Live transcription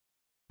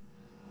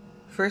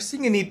First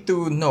thing you need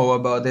to know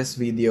about this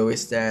video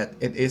is that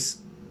it is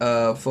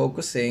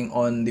focusing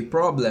on the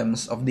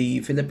problems of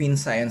the Philippine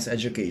Science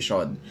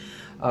Education.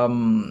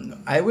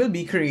 I will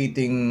be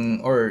creating,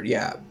 or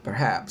yeah,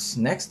 perhaps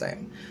next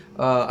time,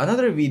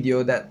 another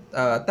video that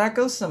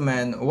tackles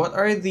naman what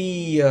are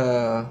the,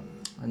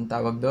 anong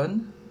tawag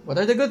doon? What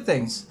are the good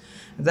things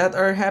that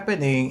are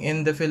happening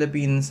in the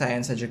Philippine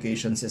Science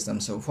Education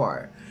system so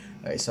far.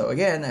 Okay, so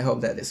again, I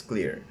hope that is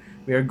clear.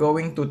 We are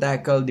going to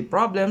tackle the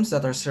problems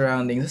that are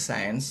surrounding the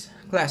science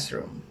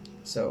classroom.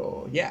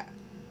 So yeah,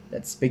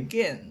 let's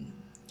begin.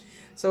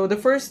 So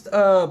the first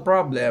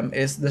problem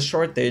is the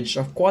shortage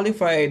of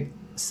qualified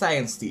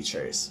science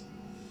teachers.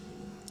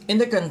 In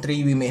the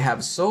country, we may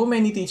have so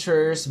many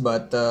teachers,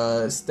 but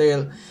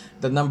still,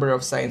 the number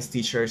of science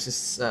teachers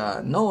is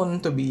known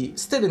to be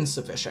still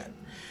insufficient.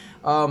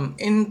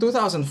 In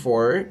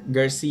 2004,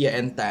 Garcia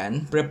and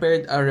Tan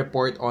prepared a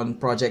report on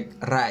Project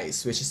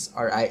RISE, which is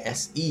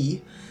RISE.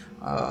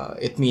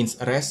 It means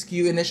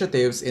Rescue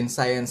Initiatives in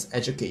Science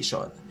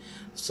Education.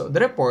 So the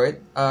report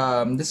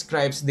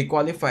describes the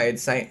qualified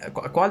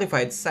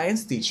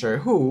science teacher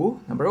who,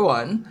 number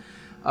one,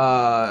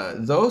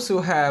 those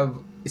who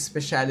have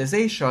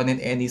specialization in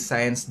any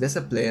science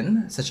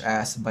discipline such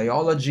as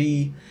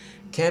biology,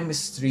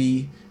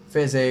 chemistry,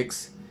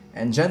 physics,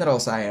 and general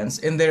science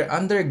in their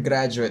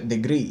undergraduate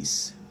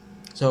degrees.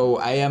 So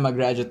I am a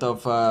graduate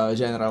of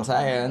general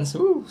science,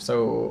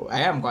 so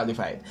I am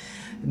qualified.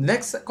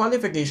 Next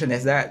qualification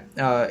is that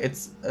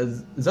it's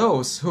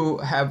those who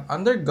have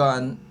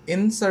undergone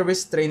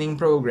in-service training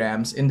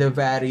programs in the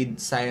varied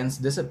science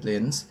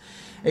disciplines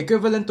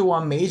equivalent to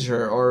one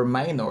major or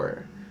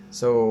minor.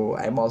 So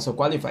I'm also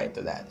qualified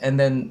to that. And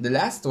then the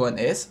last one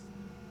is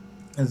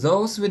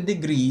those with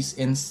degrees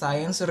in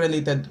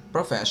science-related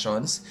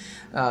professions,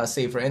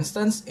 say for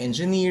instance,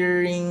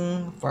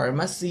 engineering,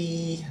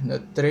 pharmacy,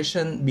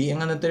 nutrition,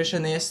 being a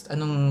nutritionist,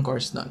 anong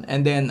course nun?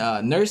 And then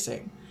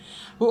nursing,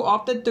 who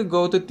opted to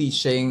go to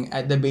teaching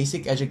at the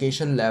basic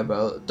education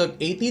level, took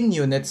 18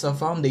 units of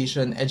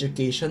foundation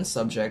education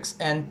subjects,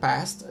 and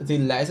passed the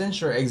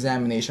licensure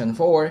examination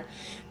for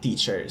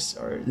teachers,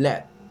 or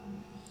LET.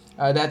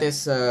 That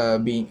is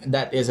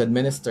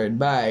administered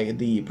by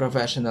the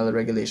Professional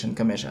Regulation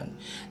Commission.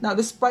 Now,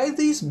 despite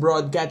these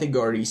broad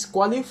categories,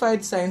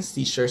 qualified science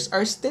teachers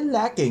are still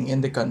lacking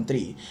in the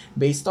country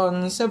based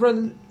on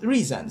several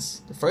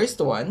reasons. The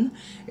first one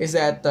is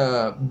that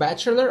the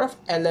Bachelor of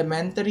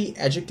Elementary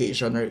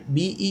Education, or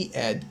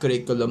BE-Ed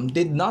curriculum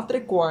did not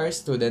require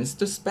students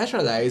to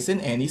specialize in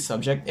any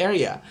subject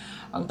area.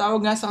 Ang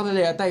tawag nga sa kanila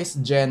yata is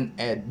Gen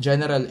Ed,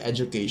 General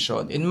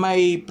Education. In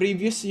my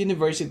previous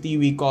university,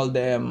 we call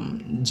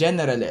them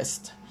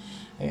generalist.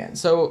 Ayan.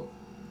 So,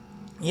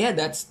 yeah,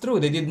 that's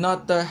true. They did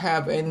not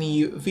have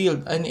any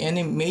field,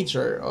 any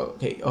major.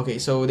 Okay.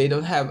 So they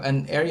don't have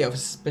an area of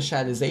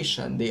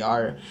specialization. They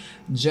are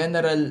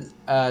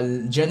generalists.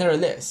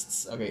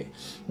 Okay.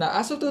 Now,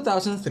 as of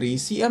 2003,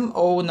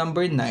 CMO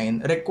number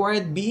 9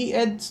 required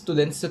BE-Ed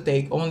students to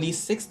take only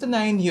 6 to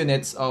 9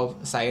 units of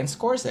science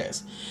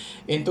courses.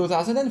 In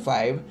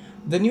 2005,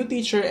 the new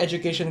teacher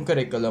education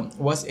curriculum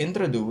was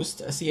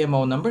introduced,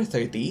 CMO number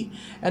 30,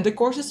 and the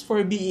courses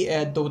for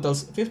BE-Ed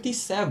totals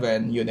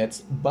 57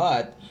 units,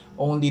 but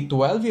only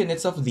 12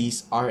 units of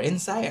these are in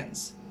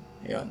science.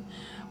 Ayun.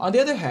 On the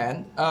other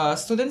hand,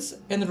 students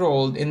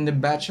enrolled in the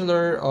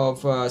Bachelor of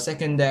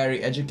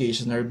Secondary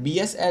Education, or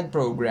BS-Ed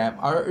program,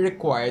 are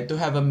required to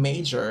have a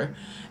major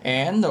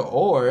and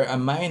or a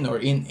minor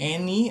in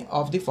any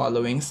of the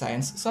following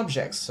science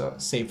subjects. So,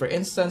 say for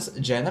instance,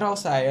 general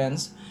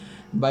science,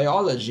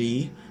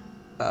 biology,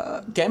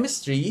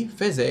 chemistry,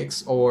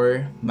 physics,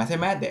 or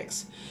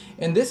mathematics.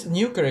 In this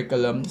new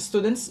curriculum,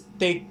 students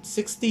take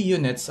 60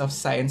 units of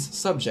science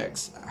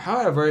subjects.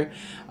 However,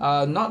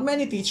 not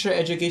many teacher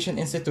education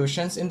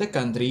institutions in the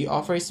country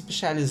offer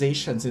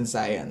specializations in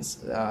science,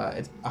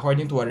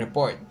 according to a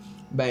report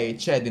by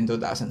CHED in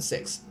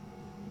 2006.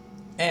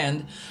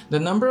 And the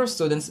number of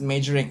students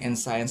majoring in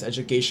science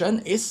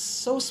education is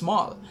so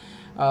small.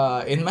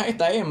 In my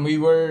time, we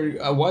were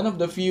one of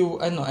the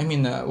few,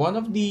 one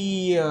of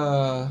the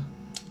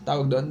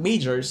tawag doon,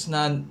 majors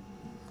na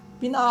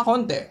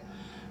pinakakonti.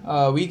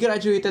 We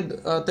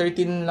graduated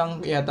 13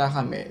 lang yata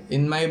kami.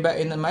 In my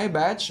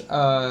batch,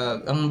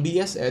 ang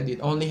BS-Ed, it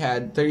only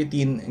had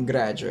 13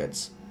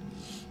 graduates.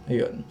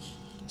 Ayun.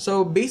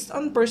 So, based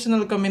on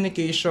personal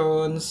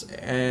communications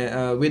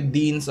with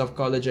deans of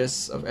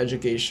colleges of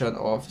education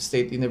of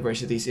state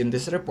universities in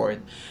this report,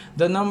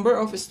 the number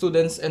of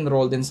students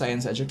enrolled in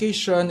science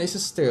education is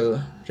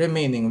still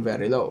remaining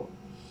very low.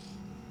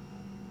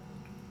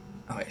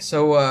 Okay,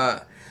 so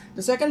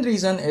the second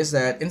reason is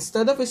that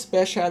instead of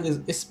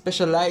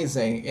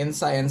specializing in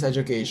science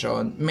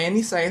education,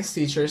 many science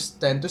teachers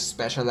tend to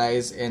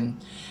specialize in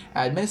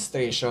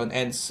administration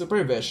and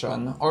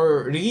supervision,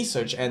 or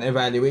research and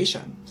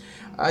evaluation.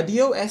 A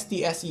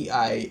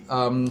DOST-SEI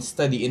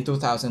study in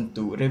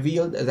 2002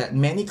 revealed that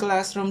many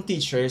classroom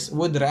teachers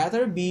would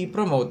rather be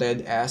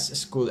promoted as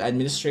school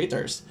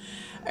administrators.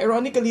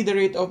 Ironically, the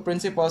rate of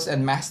principals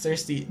and master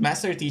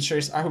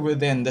teachers are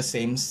within the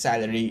same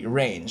salary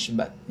range,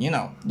 but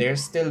they're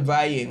still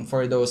vying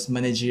for those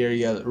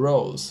managerial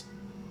roles.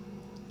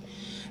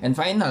 And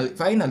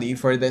finally,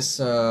 for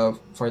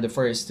the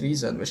first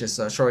reason, which is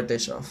a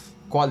shortage of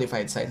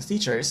qualified science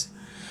teachers,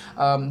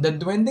 the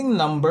dwindling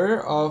number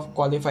of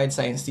qualified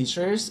science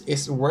teachers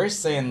is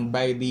worsened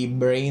by the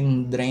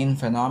brain drain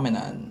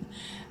phenomenon.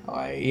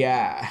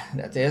 Yeah,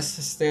 that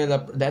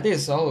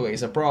is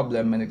always a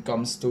problem when it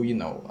comes to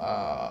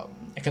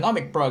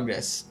economic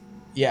progress.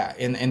 Yeah,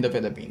 in the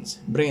Philippines,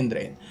 brain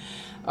drain.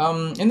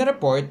 In a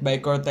report by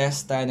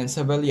Cortez Tan and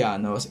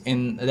Sabellanos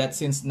in that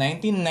since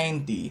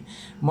 1990,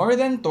 more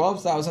than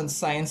 12,000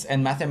 science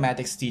and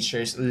mathematics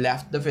teachers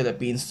left the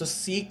Philippines to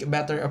seek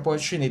better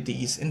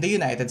opportunities in the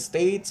United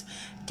States,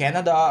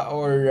 Canada,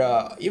 or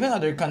even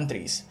other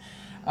countries.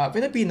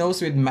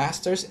 Filipinos with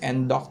master's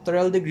and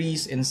doctoral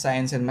degrees in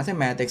science and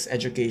mathematics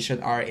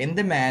education are in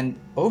demand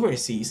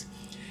overseas.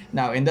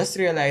 Now,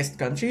 industrialized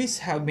countries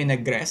have been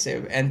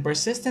aggressive and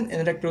persistent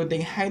in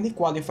recruiting highly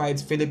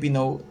qualified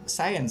Filipino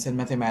science and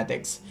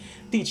mathematics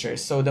teachers.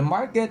 So the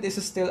market is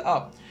still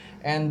up,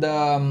 and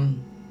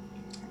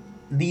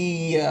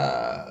the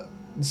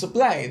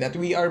supply that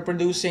we are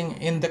producing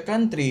in the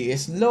country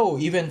is low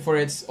even for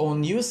its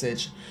own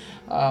usage.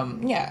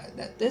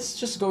 That's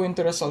just going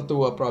to result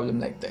to a problem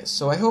like this.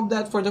 So I hope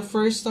that for the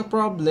first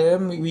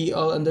problem, we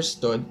all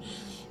understood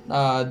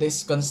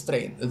this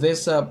constraint,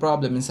 this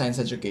problem in science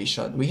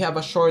education. We have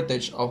a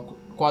shortage of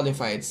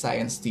qualified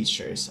science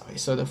teachers. Okay,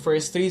 so the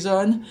first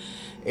reason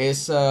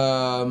is,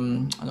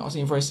 ano kasi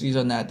yung first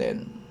reason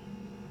natin?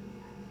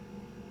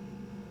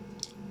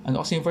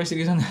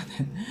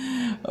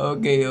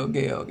 Okay.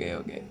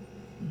 Okay,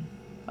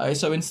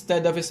 so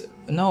instead of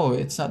no,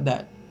 it's not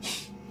that.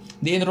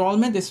 The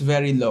enrollment is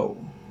very low.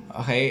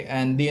 Okay,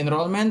 and the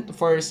enrollment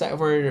for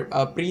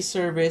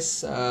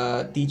pre-service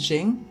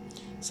teaching,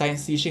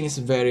 science teaching, is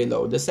very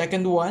low. The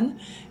second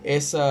one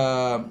is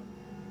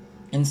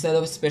instead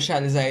of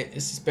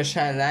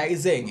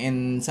specializing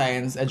in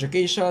science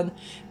education,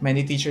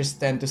 many teachers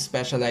tend to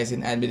specialize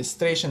in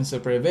administration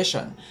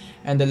supervision.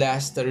 And the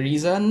last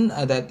reason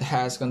that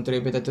has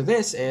contributed to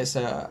this is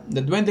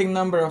the dwindling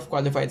number of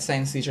qualified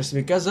science teachers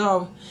because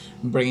of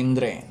brain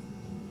drain.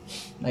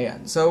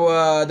 Ayan. So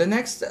the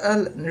next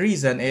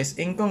reason is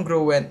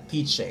incongruent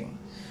teaching.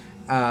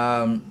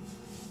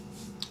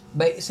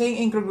 By saying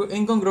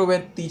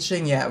incongruent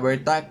teaching, we're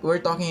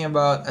talking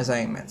about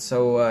assignments.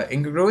 So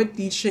incongruent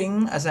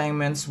teaching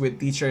assignments with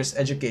teachers'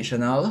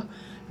 educational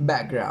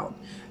background.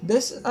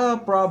 This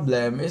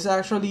problem is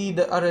actually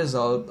a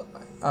result.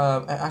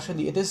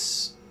 Actually, it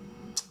is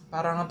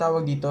parang ang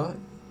tawag dito.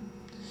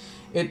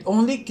 It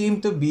only came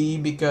to be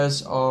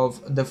because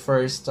of the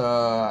first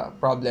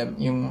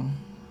problem, yung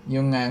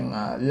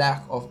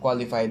lack of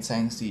qualified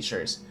science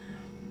teachers.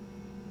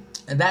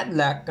 That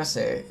lack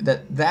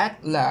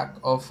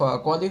of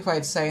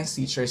qualified science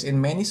teachers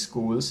in many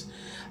schools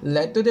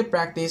led to the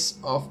practice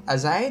of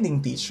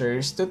assigning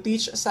teachers to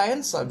teach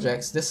science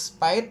subjects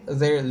despite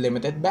their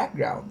limited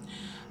background.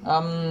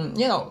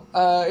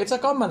 It's a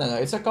common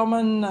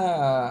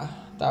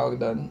tawag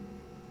doon.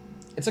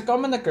 It's a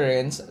common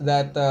occurrence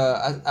that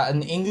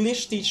an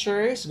English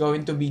teacher is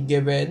going to be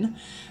given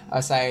a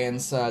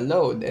science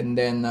load, and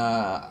then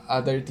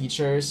other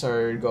teachers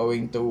are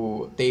going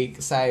to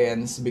take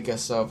science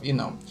because of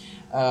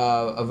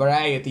a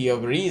variety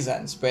of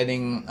reasons.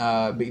 Pwedeng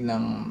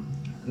biglang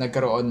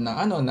nagkaroon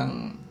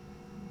ng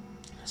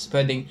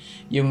pwedeng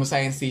yung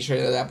science teacher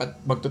na dapat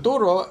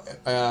magtuturo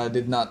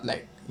did not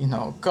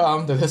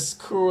come to the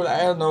school.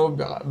 I don't know,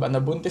 ba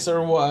nabuntis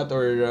or what,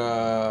 or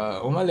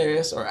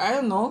umalis, or I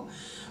don't know,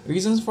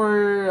 reasons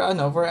for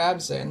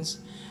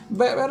absence.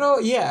 Pero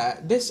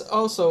yeah, this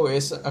also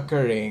is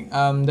occurring.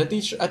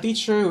 A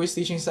teacher who is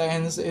teaching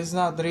science is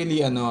not really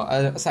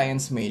a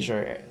science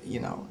major,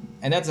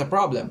 and that's a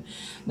problem.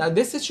 Now,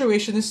 this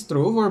situation is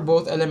true for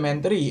both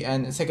elementary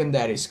and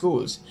secondary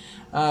schools.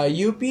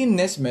 UP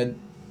NISMED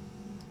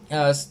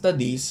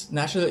studies,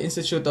 National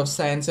Institute of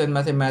Science and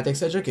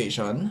Mathematics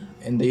Education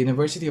in the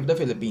University of the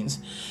Philippines,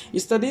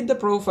 studied the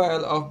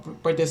profile of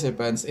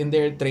participants in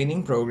their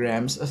training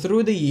programs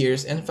through the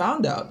years and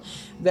found out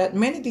that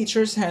many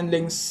teachers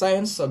handling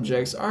science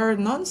subjects are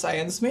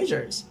non-science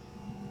majors.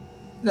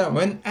 Now,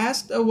 when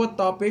asked what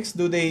topics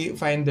do they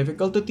find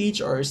difficult to teach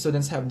or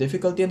students have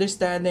difficulty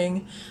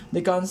understanding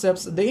the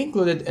concepts, they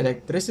included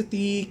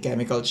electricity,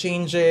 chemical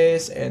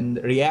changes and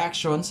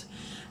reactions,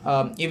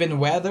 even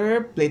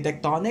weather, plate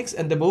tectonics,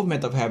 and the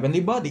movement of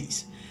heavenly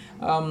bodies.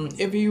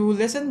 If you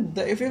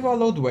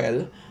followed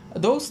well,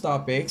 those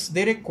topics,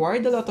 they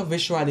required a lot of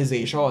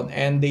visualization,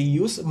 and they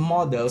use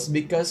models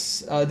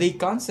because the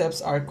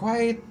concepts are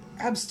quite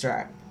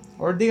abstract,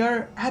 or they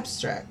are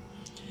abstract.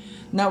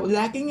 Now,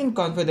 lacking in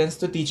confidence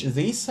to teach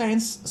these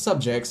science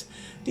subjects,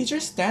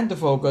 teachers tend to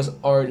focus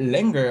or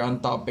linger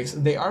on topics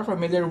they are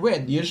familiar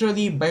with,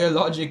 usually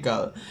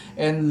biological,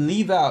 and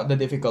leave out the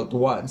difficult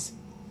ones.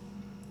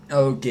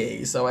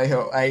 Okay, so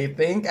I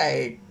think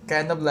I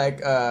kind of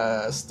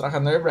struck a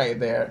nerve right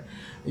there.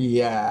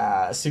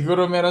 Yeah,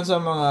 siguro meron sa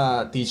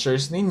mga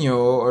teachers ninyo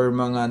or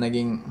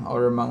mga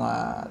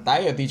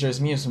tayo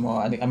teachers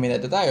mismo,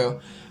 aminado tayo,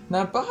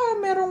 na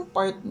baka merong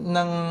part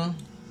ng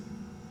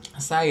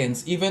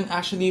science, even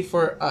actually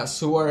for us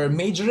who are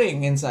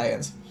majoring in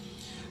science,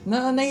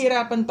 na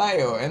nahihirapan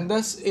tayo. And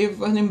thus, if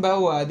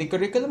halimbawa, the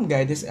curriculum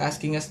guide is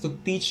asking us to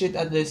teach it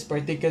at this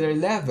particular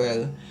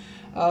level,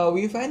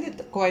 we find it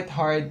quite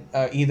hard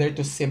either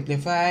to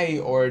simplify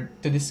or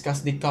to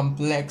discuss the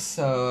complex,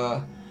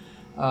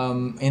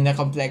 in a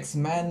complex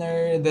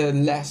manner, the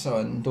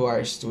lesson to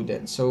our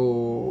students.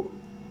 So,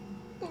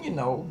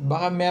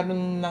 baka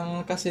meron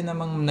lang kasi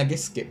namang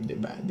nag-skip, di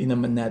ba? Di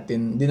naman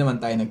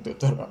tayo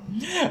nagtuturo.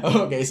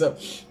 Okay, so,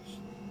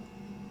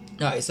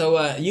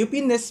 UP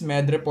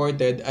NISMED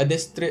reported a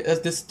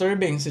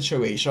disturbing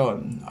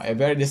situation, a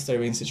very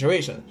disturbing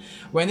situation,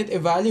 when it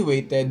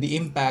evaluated the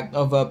impact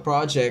of a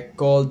project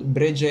called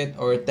Bridget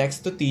or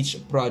Text to Teach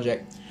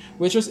project,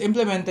 which was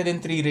implemented in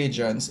 3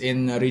 regions,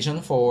 in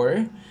Region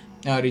 4,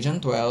 Region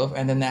 12,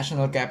 and the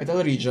National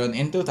Capital Region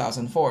in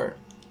 2004.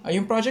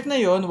 Yung project na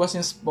yon was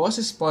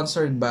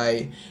sponsored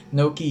by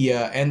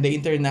Nokia and the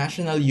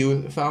International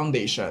Youth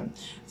Foundation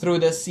through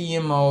the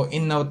CMO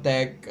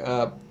Innotech,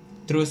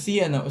 through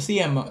CMO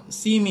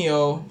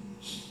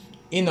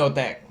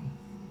Innotech.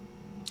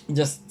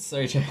 Just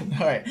search it.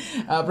 Alright.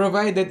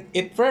 Provided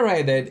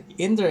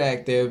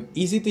interactive,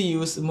 easy to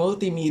use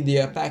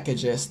multimedia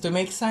packages to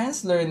make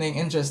science learning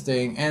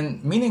interesting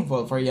and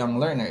meaningful for young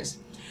learners.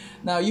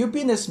 Now, UP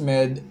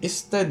NISMED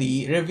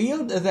study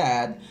revealed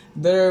that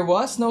there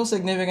was no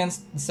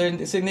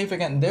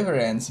significant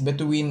difference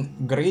between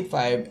grade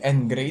 5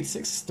 and grade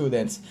 6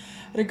 students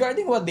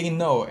regarding what they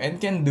know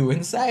and can do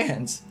in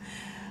science.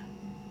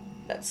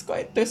 That's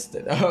quite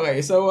twisted.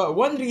 Okay, so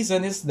one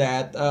reason is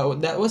that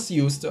that was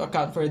used to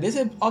account for this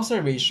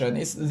observation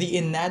is the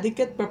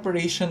inadequate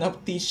preparation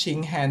of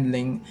teachers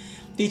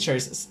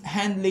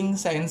handling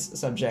science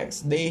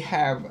subjects. They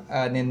have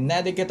an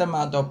inadequate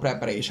amount of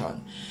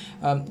preparation.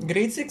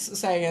 Grade 6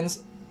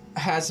 science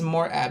has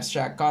more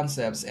abstract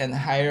concepts and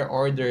higher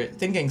order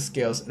thinking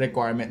skills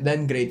requirement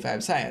than grade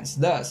 5 science.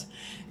 Thus,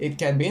 it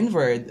can be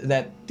inferred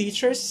that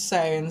teachers'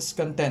 science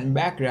content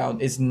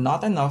background is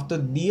not enough to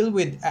deal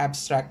with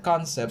abstract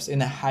concepts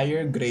in a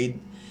higher grade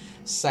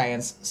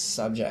science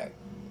subject.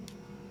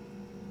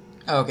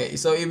 Okay,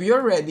 so if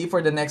you're ready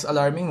for the next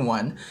alarming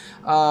one,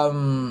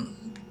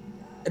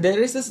 there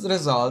is this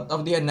result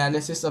of the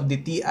analysis of the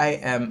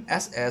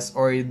TIMSS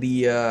or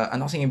the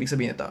ano kasing ibig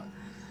sabihin nito?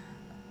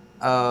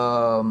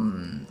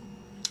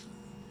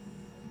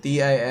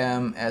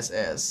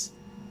 TIMSS.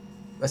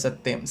 Basta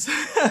TIMS.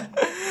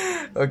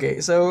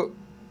 Okay, so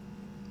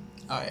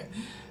okay.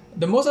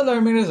 The most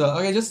alarming result.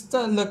 Okay, just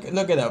look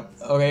it up.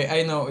 Okay,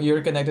 I know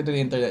you're connected to the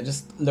internet.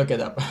 Just look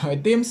it up.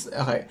 Okay, TIMS.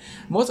 Okay,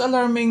 most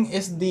alarming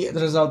is the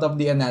result of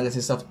the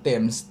analysis of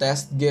TIMS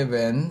tests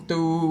given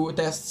to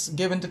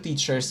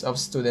teachers of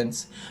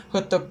students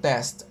who took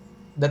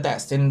the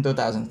test in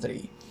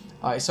 2003.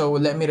 Okay, so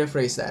let me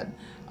rephrase that.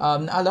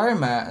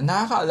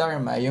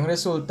 Nakaka-alarma yung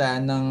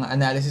resulta ng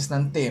analysis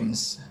ng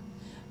TIMS.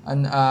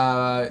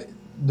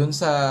 Dun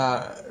sa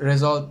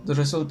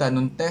resulta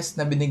ng test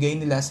na binigay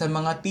nila sa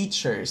mga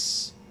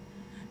teachers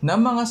ng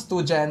mga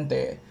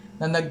estudyante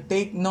na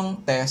nag-take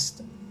nung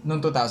test noong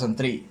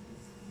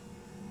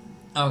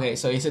 2003. Okay,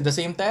 so is it the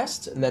same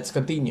test? Let's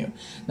continue.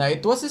 Now,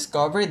 it was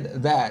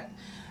discovered that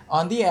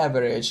on the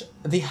average,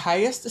 the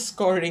highest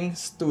scoring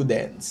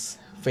students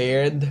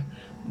fared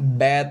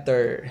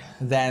better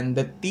than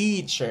the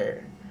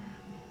teacher.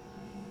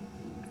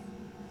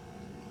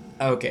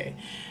 Okay.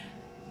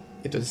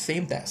 It was the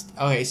same test.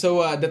 Okay,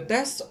 so the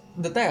tests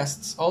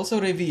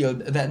also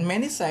revealed that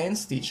many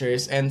science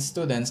teachers and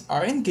students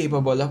are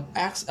incapable of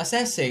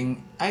assessing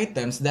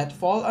items that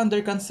fall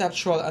under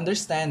conceptual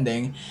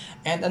understanding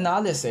and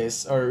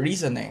analysis or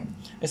reasoning,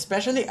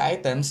 especially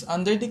items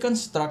under the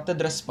constructed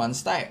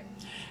response type.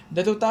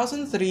 The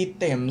 2003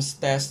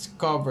 TIMS test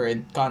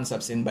covered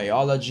concepts in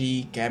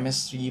biology,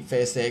 chemistry,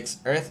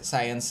 physics, earth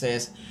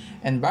sciences,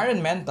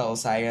 environmental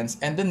science,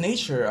 and the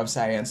nature of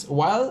science,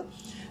 while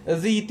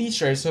the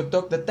teachers who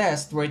took the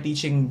test were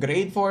teaching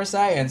grade 4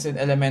 science in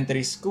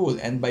elementary school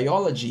and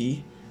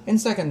biology in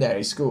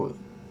secondary school.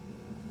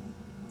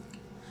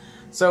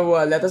 So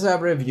let us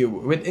have a review.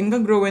 With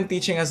incongruent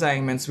teaching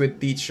assignments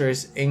with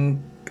teachers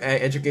in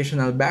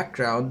educational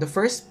background, the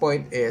first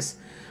point is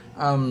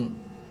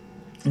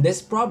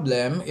this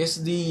problem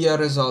is the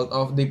result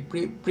of the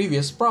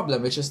previous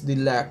problem, which is the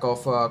lack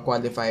of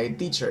qualified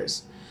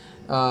teachers.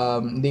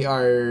 They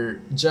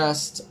are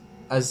just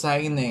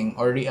assigning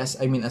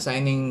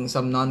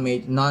some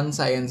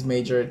non-science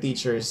major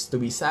teachers to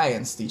be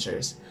science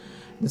teachers.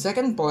 The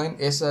second point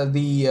is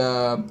the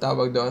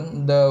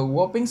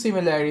whopping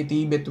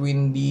similarity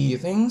between the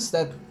things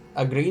that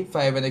a grade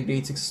 5 and a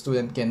grade 6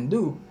 student can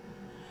do.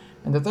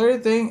 And the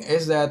third thing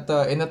is that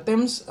in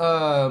TIMS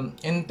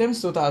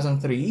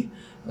 2003,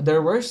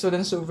 there were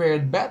students who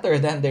fared better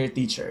than their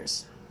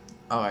teachers.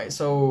 Okay,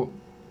 so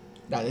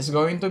that is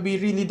going to be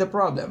really the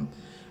problem.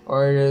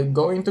 or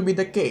going to be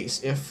the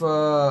case if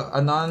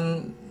a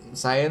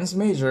non-science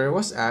major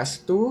was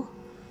asked to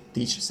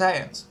teach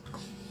science.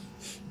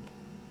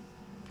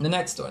 The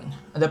next one,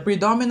 the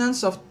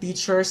predominance of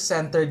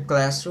teacher-centered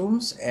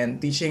classrooms and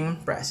teaching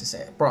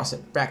practices.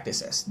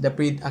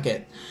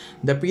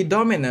 The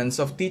predominance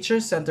of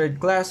teacher-centered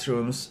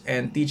classrooms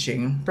and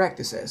teaching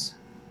practices.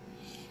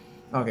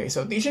 Okay,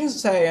 so teaching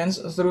science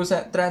through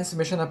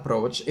transmission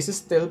approach is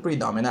still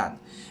predominant.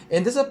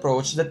 In this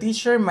approach, the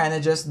teacher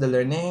manages the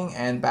learning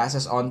and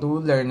passes on to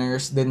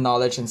learners the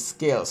knowledge and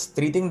skills,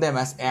 treating them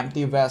as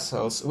empty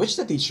vessels which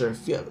the teacher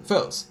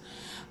fills.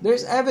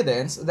 There's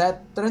evidence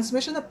that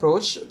transmission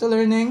approach to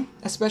learning,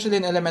 especially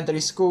in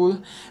elementary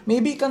school, may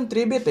be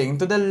contributing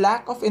to the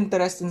lack of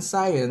interest in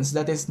science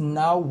that is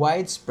now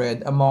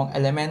widespread among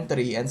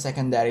elementary and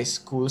secondary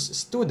schools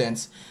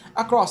students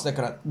across the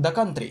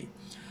country.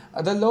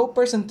 The low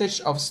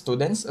percentage of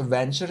students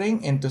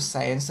venturing into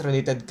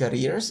science-related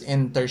careers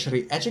in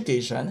tertiary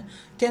education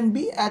can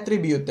be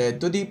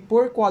attributed to the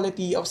poor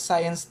quality of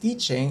science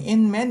teaching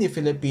in many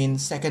Philippine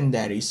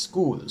secondary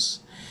schools.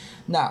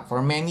 Now,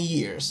 for many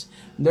years,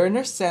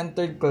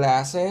 learner-centered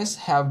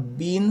classes have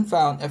been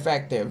found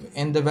effective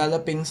in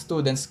developing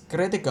students'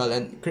 critical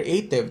and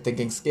creative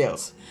thinking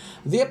skills.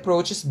 The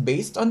approach is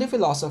based on the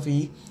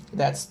philosophy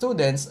that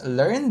students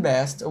learn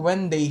best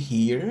when they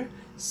hear,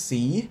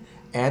 see,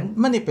 and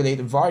manipulate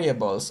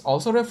variables,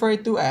 also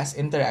referred to as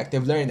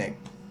interactive learning.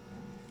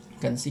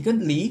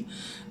 Consequently,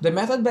 the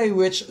method by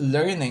which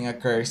learning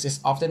occurs is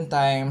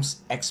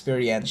oftentimes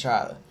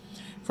experiential.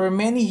 For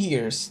many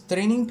years,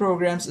 training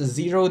programs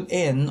zeroed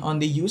in on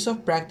the use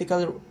of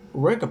practical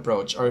work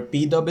approach or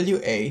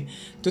PWA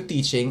to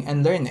teaching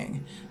and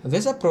learning.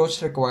 This approach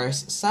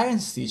requires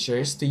science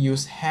teachers to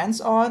use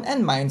hands-on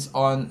and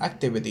minds-on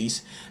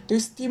activities to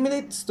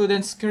stimulate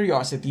students'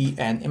 curiosity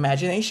and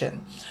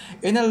imagination.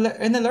 In a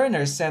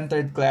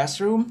learner-centered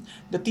classroom,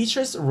 the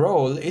teacher's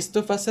role is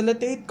to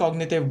facilitate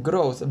cognitive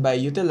growth by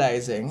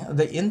utilizing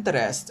the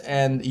interest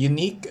and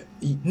unique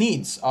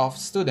needs of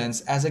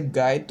students as a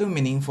guide to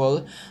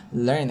meaningful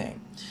learning.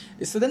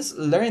 Students'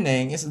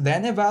 learning is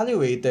then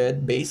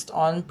evaluated based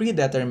on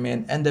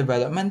predetermined and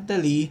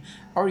developmentally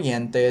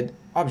oriented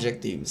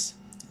objectives.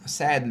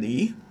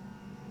 Sadly,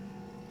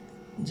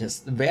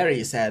 just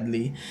very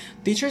sadly,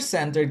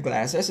 teacher-centered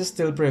classes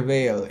still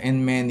prevail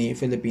in many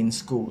Philippine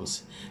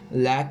schools.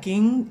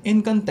 Lacking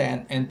in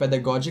content and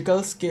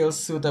pedagogical skills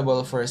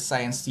suitable for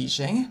science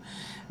teaching,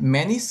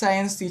 many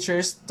science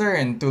teachers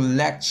turn to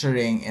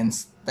lecturing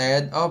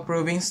instead of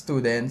providing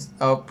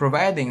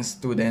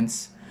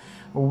students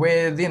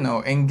with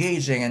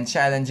engaging and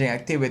challenging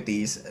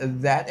activities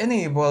that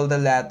enable the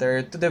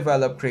latter to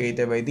develop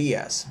creative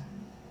ideas.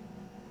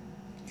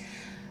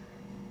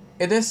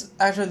 It is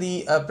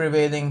actually a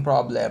prevailing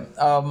problem.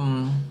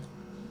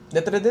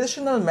 The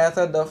traditional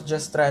method of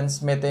just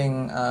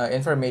transmitting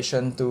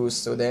information to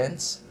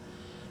students,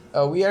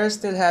 we are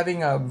still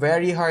having a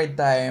very hard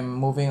time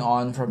moving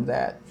on from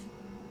that.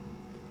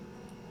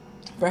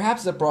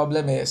 Perhaps the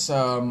problem is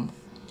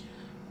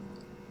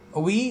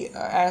we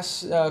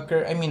as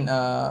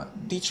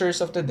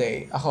teachers of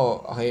today,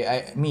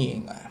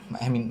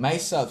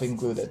 myself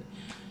included,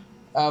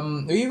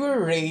 we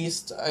were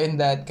raised in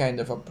that kind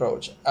of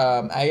approach.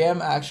 I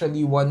am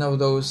actually one of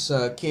those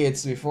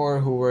kids before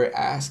who were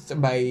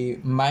asked by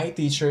my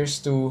teachers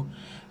to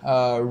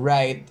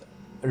write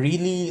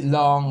really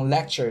long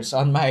lectures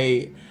on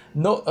my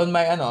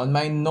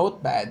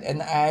notepad,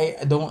 and I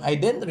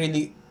didn't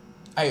really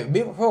I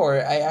before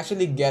I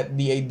actually get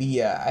the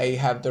idea I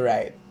have to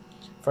write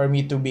for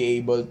me to be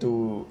able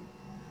to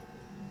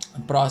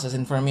process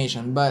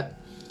information. But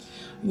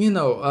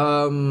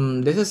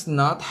this is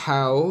not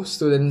how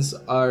students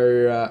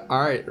are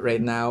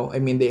right now. I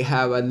mean, they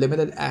have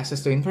unlimited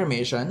access to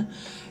information,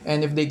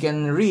 and if they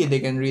can read, they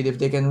can read. If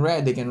they can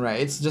write, they can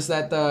write. It's just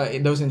that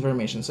those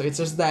information. So it's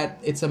just that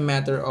it's a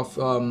matter of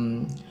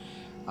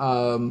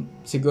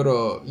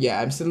siguro,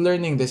 yeah, I'm still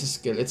learning this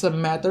skill. It's a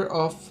matter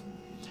of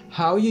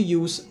how you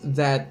use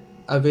those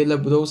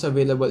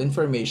available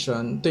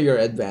information to your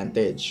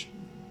advantage.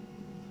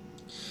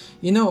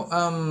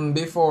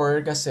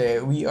 Before kasi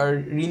we are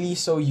really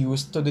so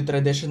used to the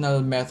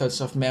traditional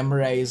methods of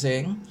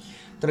memorizing,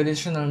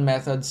 traditional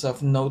methods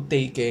of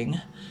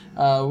note-taking,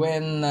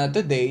 when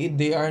today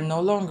they are no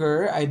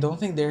longer, I don't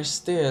think they're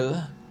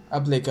still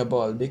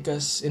applicable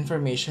because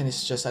information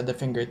is just at the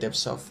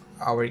fingertips of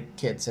our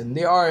kids, and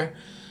they are,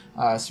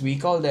 as we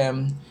call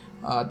them,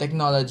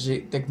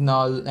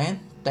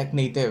 tech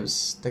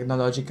natives,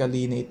 technological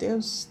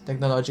natives.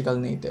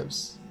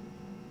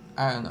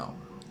 I don't know.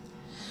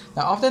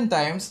 Now,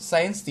 oftentimes,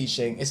 science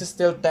teaching is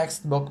still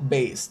textbook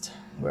based.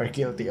 We're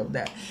guilty of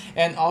that.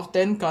 And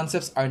often,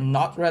 concepts are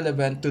not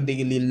relevant to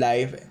daily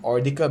life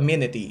or the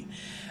community.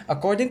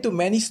 According to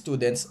many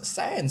students,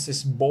 science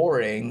is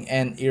boring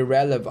and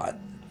irrelevant.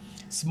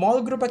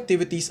 Small group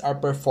activities are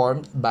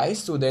performed by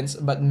students,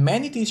 but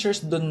many teachers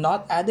do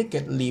not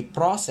adequately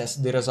process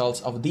the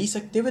results of these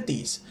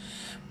activities.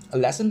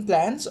 Lesson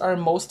plans are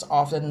most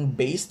often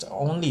based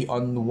only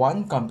on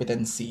one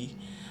competency.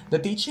 The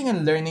teaching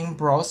and learning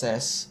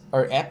process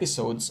or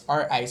episodes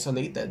are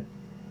isolated.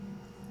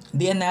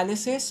 The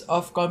analysis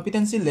of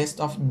competency list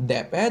of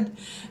DepEd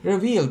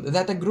revealed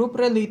that the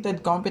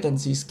group-related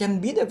competencies can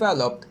be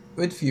developed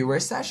with fewer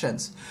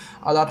sessions,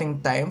 allotting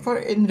time for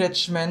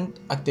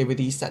enrichment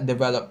activities that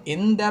develop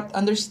in-depth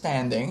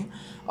understanding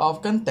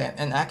of content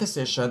and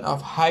acquisition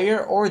of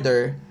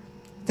higher-order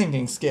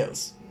thinking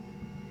skills.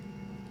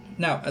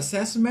 Now,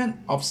 assessment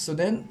of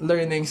student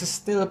learnings is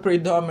still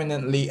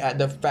predominantly at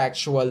the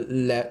factual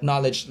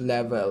knowledge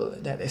level.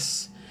 That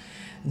is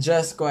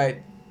just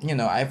quite,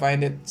 I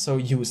find it so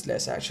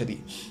useless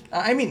actually.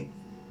 I mean,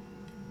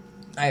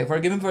 I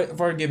forgive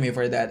me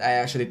for that. I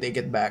actually take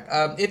it back.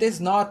 It is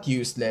not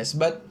useless,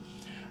 but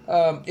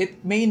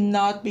it may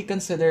not be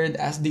considered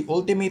as the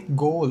ultimate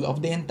goal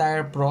of the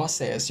entire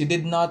process. You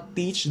did not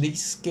teach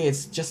these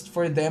kids just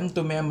for them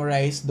to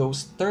memorize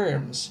those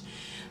terms.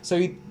 So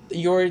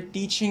you're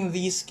teaching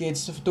these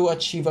kids to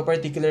achieve a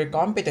particular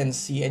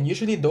competency, and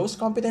usually those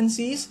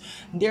competencies,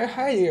 they're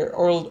higher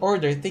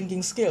order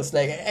thinking skills,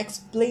 like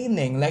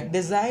explaining, like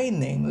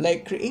designing,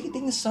 like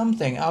creating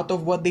something out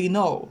of what they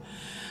know.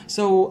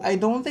 So I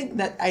don't think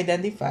that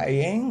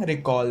identifying,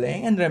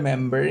 recalling, and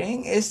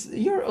remembering is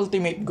your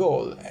ultimate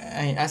goal.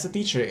 As a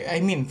teacher,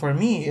 I mean, for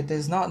me, it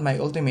is not my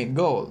ultimate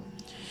goal.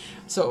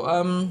 So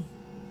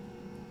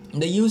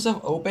the use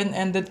of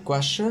open-ended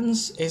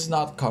questions is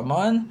not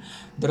common.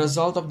 The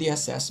result of the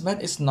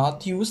assessment is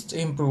not used to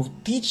improve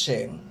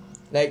teaching.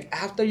 Like,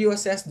 after you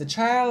assess the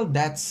child,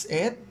 that's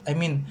it. I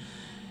mean,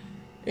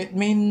 it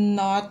may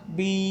not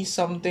be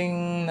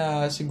something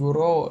na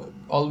siguro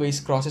always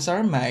crosses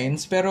our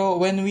minds, pero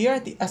when we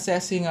are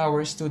assessing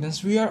our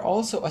students, we are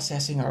also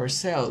assessing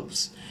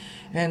ourselves.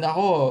 And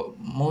ako,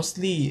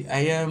 mostly,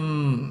 I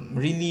am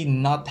really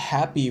not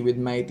happy with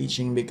my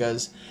teaching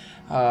because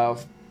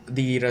of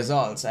the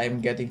results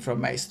I'm getting from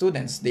my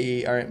students.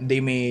 They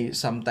may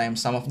sometimes,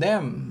 some of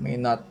them may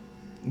not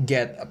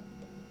get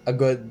a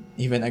good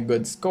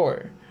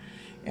score,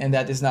 and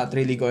that is not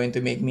really going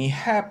to make me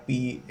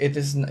happy. It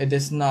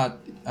is not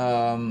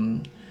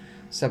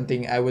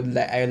something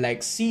I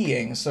like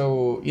seeing.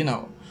 So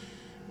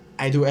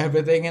I do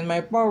everything in my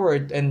power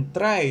and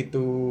try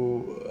to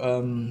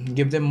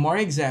give them more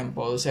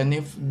examples. And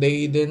if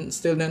they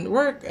still didn't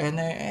work, and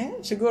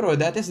siguro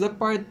that is the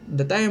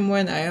time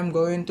when I am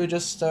going to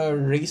just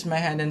raise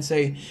my hand and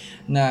say,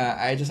 "Na,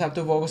 I just have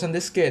to focus on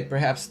this kid.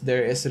 Perhaps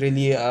there is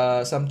really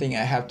something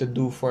I have to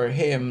do for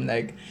him,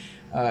 like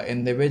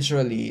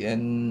individually,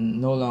 and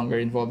no longer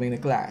involving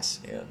the class."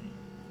 Yeah.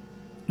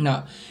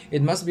 Now,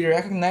 it must be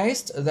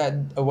recognized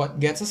that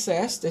what gets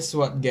assessed is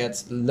what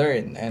gets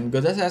learned, and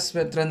good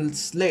assessment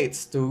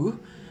translates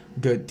to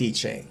good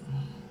teaching.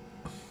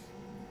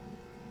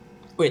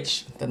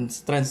 Which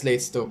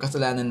translates to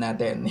kasalanan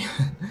natin.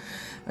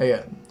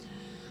 Ayan.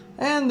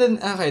 And then,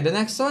 okay, the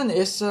next one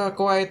is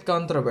quite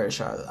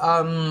controversial.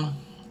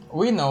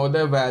 We know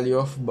the value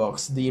of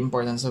books, the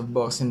importance of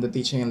books in the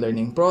teaching and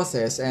learning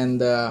process, and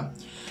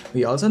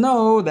we also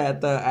know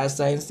that as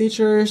science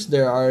teachers,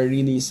 there are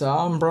really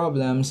some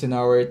problems in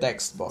our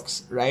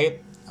textbooks,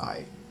 right?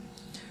 Okay.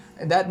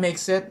 And that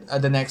makes it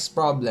the next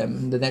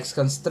problem, the next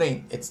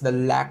constraint. It's the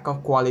lack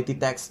of quality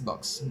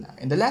textbooks. Now,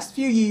 in the last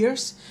few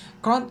years,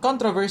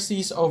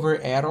 controversies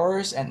over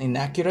errors and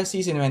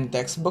inaccuracies in many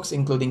textbooks,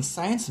 including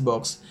science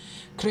books,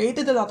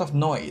 created a lot of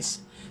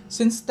noise.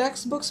 Since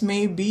textbooks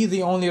may be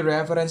the only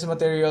reference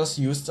materials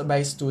used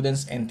by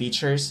students and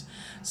teachers,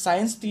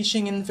 science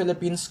teaching in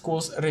Philippine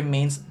schools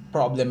remains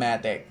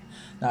problematic.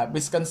 Now,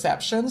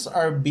 misconceptions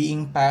are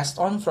being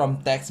passed on from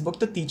textbook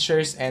to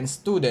teachers and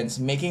students,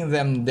 making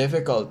them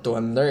difficult to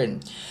unlearn.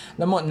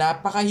 Alam mo,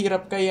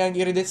 napakahirap kayang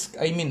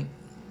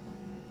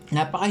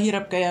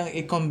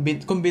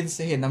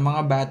i-kumbinsihin ng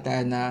mga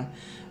bata na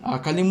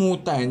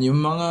kalimutan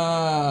yung mga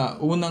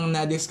unang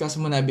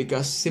na-discuss mo na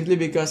simply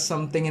because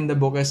something in the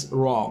book is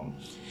wrong.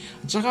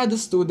 At saka the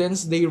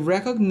students, they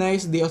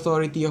recognize the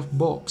authority of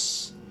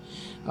books.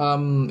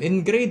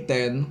 In grade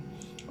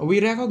 10,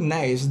 we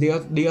recognize the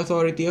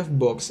authority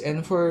of books, and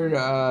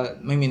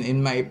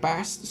in the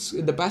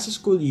past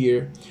school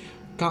year,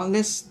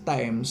 countless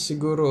times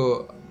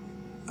siguro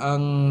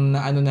ang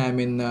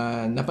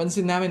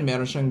napansin namin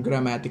meron siyang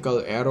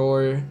grammatical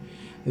error.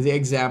 The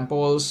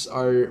examples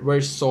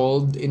were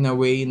solved in a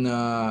way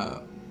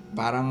na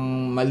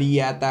parang mali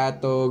yata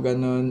to,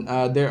 ganun.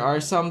 There are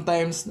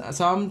sometimes na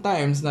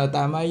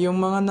tama yung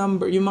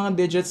mga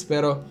digits,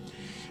 pero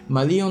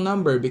mali yung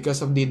number because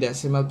of the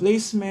decimal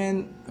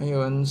placement.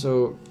 Ayun,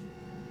 so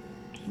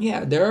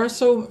yeah, there are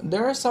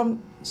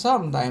some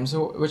times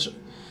which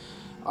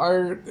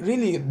are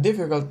really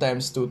difficult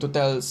times to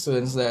tell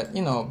students that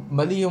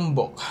mali yung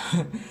book.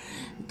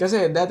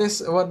 Kasi that is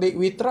what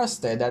we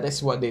trusted. That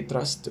is what they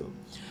trust to.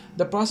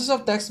 The process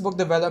of textbook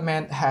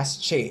development has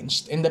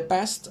changed. In the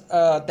past,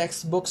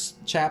 textbooks,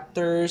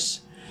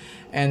 chapters,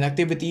 and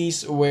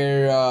activities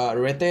were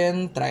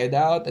written, tried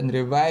out, and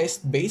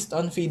revised based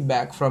on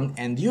feedback from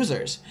end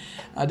users.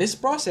 This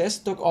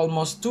process took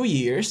almost 2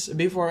 years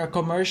before a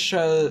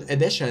commercial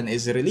edition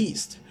is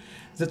released.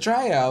 The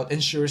tryout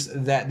ensures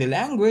that the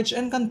language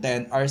and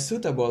content are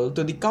suitable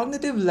to the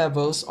cognitive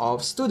levels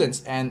of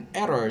students and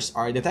errors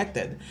are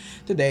detected.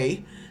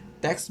 Today,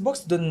 textbooks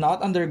do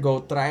not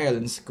undergo trial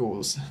in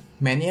schools.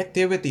 Many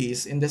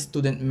activities in the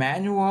student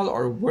manual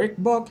or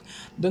workbook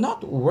do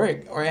not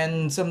work,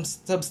 and some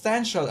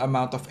substantial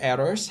amount of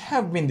errors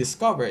have been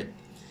discovered.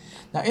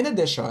 Now, in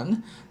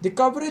addition, the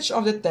coverage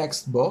of the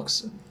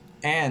textbooks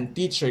and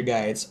teacher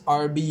guides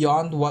are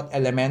beyond what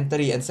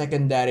elementary and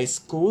secondary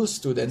school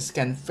students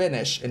can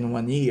finish in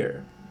 1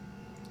 year.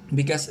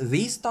 Because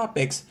these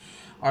topics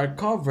are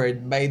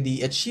covered by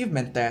the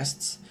achievement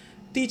tests,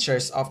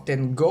 teachers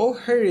often go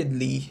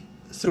hurriedly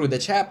through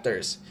the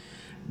chapters.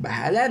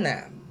 Bahala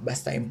na,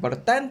 basta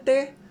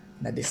importante,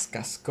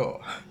 na-discuss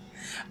ko.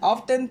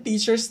 Often,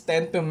 teachers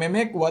tend to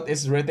mimic what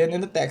is written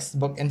in the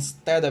textbook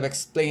instead of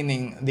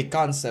explaining the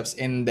concepts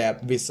in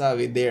depth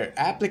vis-a-vis their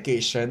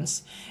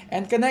applications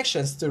and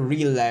connections to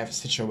real-life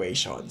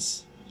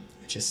situations,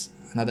 which is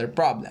another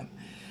problem.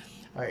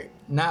 Alright,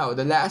 now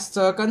the last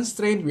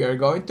constraint we are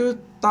going to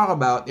talk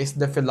about is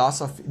the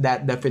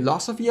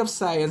philosophy of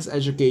science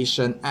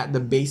education at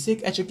the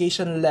basic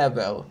education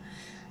level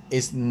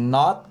is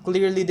not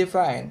clearly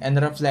defined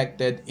and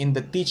reflected in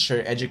the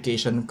teacher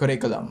education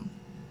curriculum.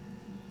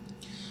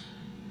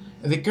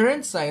 The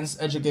current science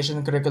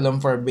education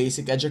curriculum for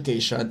basic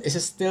education is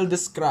still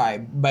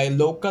described by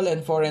local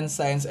and foreign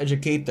science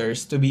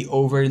educators to be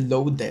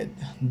overloaded,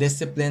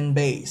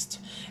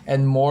 discipline-based,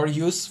 and more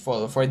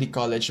useful for the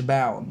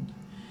college-bound.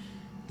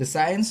 The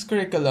science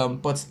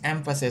curriculum puts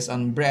emphasis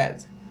on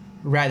breadth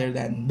rather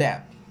than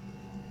depth.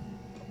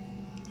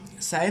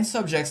 Science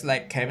subjects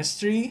like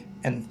chemistry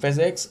and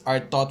physics are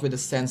taught with a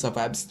sense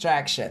of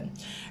abstraction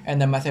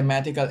and a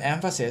mathematical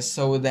emphasis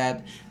so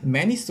that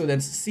many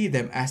students see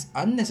them as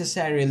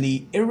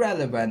unnecessarily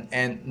irrelevant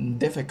and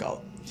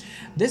difficult.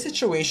 This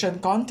situation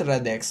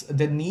contradicts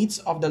the needs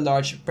of the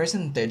large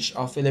percentage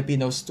of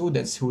Filipino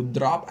students who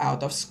drop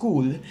out of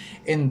school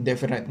in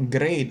different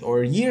grade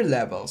or year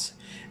levels,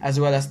 as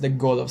well as the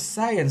goal of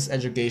science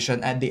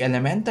education at the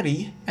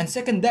elementary and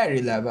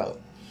secondary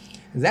level.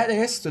 That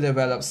is, to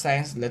develop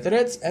science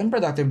literates and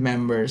productive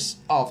members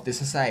of the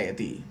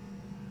society.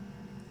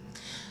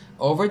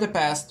 Over the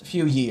past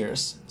few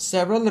years,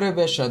 several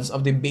revisions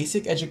of the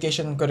basic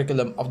education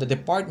curriculum of the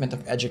Department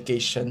of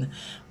Education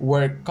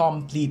were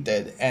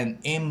completed and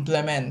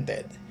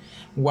implemented.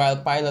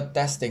 While pilot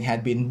testing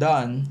had been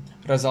done,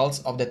 results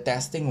of the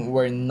testing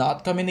were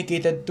not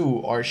communicated to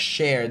or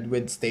shared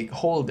with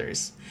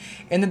stakeholders.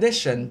 In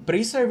addition,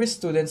 pre-service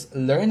students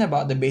learn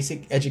about the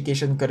basic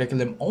education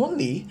curriculum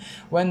only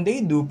when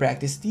they do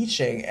practice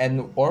teaching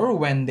and or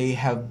when they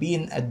have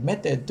been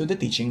admitted to the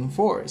teaching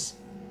force.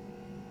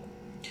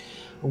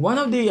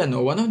 One of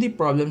the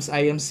problems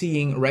I am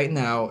seeing right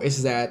now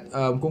is that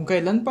kung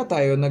kailan pa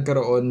tayo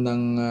nagkaroon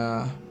ng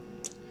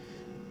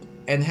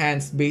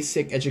enhanced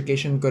basic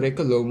education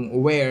curriculum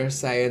where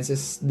science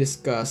is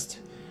discussed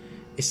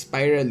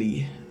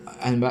spirally.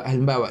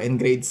 Halimbawa, in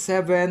grade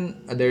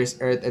 7, there's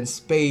earth and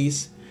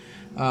space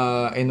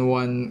in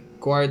one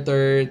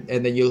quarter,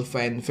 and then you'll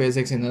find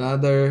physics in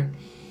another,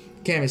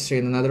 chemistry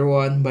in another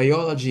one,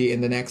 biology in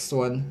the next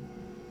one.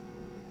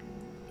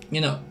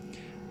 You know,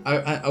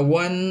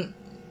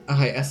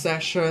 a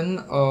section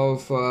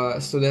of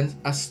a student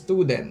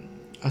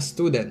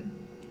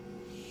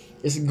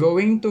is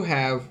going to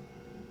have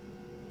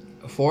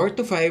 4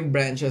 to 5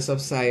 branches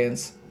of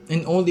science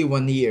in only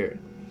 1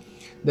 year.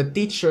 The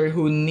teacher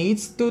who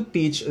needs to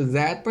teach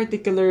that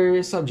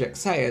particular subject,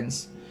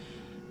 science,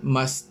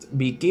 must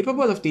be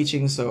capable of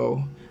teaching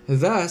so.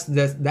 Thus,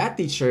 that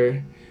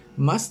teacher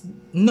must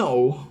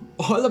know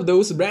all of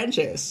those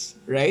branches,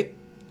 right?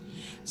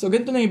 So,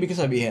 ganito lang ibig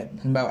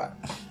sabihin. Halimbawa,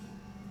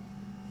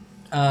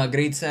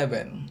 grade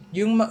 7.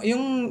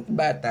 Yung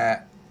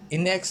bata,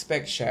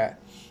 ine-expect siya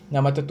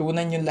na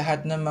matutunan yung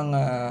lahat ng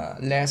mga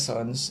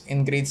lessons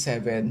in grade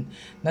 7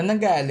 na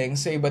nanggaling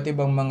sa iba't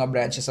ibang mga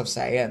branches of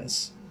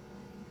science.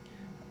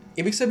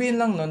 Ibig sabihin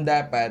lang nun,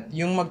 dapat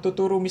yung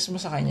magtuturo mismo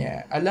sa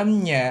kanya,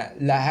 alam niya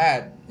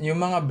lahat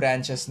yung mga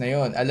branches na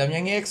yon. Alam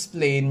niya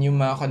i-explain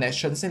yung mga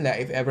connections nila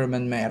if ever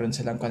man mayroon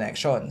silang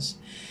connections.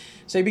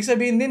 So, ibig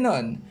sabihin din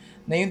nun,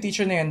 na yung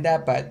teacher na yun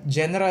dapat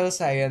general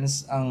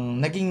science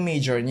ang naging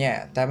major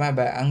niya. Tama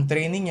ba? Ang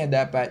training niya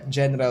dapat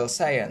general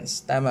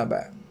science. Tama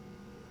ba?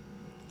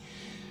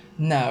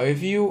 Now, if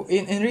you,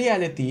 in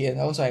reality,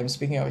 and also I'm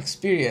speaking of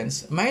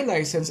experience, my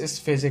license is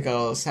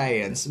physical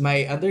science.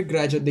 My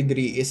undergraduate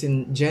degree is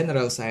in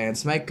general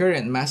science. My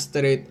current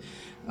masterate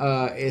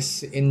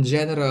is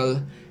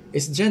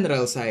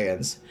general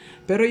science.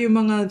 Pero yung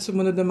mga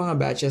sumunod na mga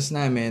batches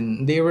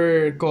namin, they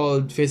were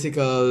called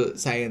physical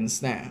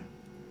science na.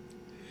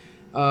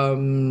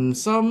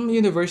 Some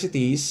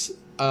universities,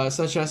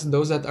 such as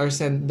those that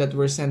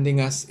were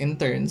sending us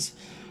interns,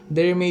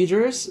 their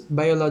majors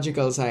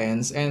biological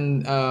science,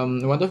 and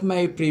one of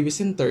my previous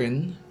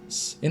interns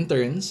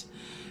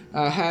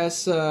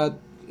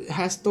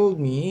has told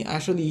me,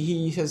 actually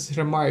he has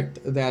remarked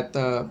that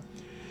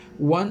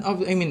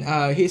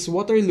his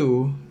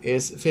Waterloo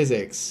is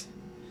physics,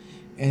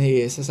 and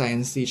he is a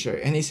science teacher,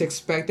 and he's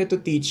expected to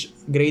teach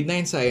grade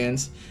 9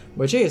 science,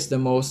 which is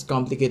the most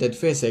complicated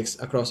physics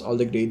across all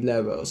the grade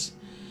levels.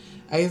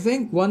 I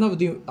think one of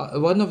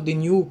the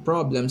new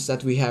problems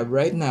that we have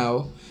right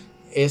now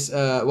is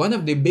one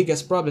of the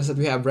biggest problems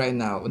that we have right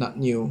now, not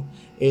new,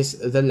 is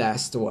the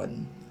last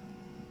one.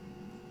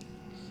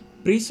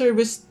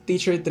 Pre-service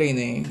teacher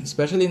training,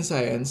 especially in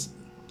science,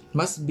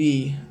 must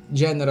be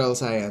general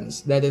science.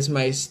 That is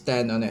my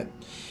stand on it.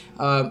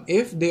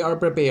 If they are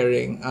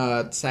preparing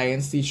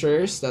science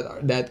teachers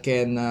that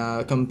can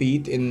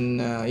compete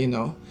in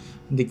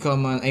the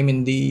common, I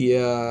mean the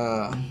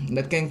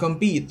that can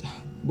compete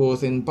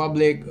both in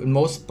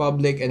most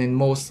public and in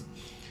most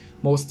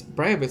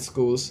private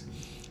schools,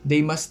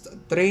 they must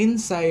train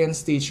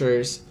science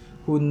teachers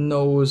who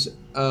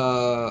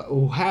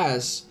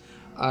has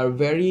a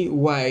very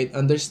wide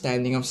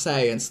understanding of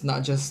science,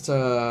 not just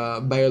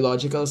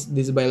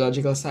these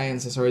biological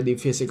sciences or the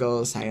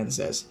physical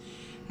sciences.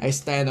 I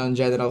stand on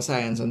general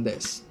science on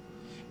this,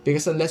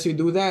 because unless we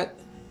do that,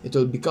 it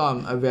will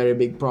become a very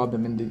big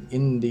problem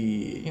in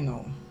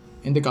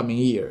the coming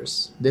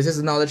years. This is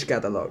the knowledge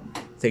catalog.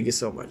 Thank you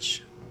so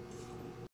much.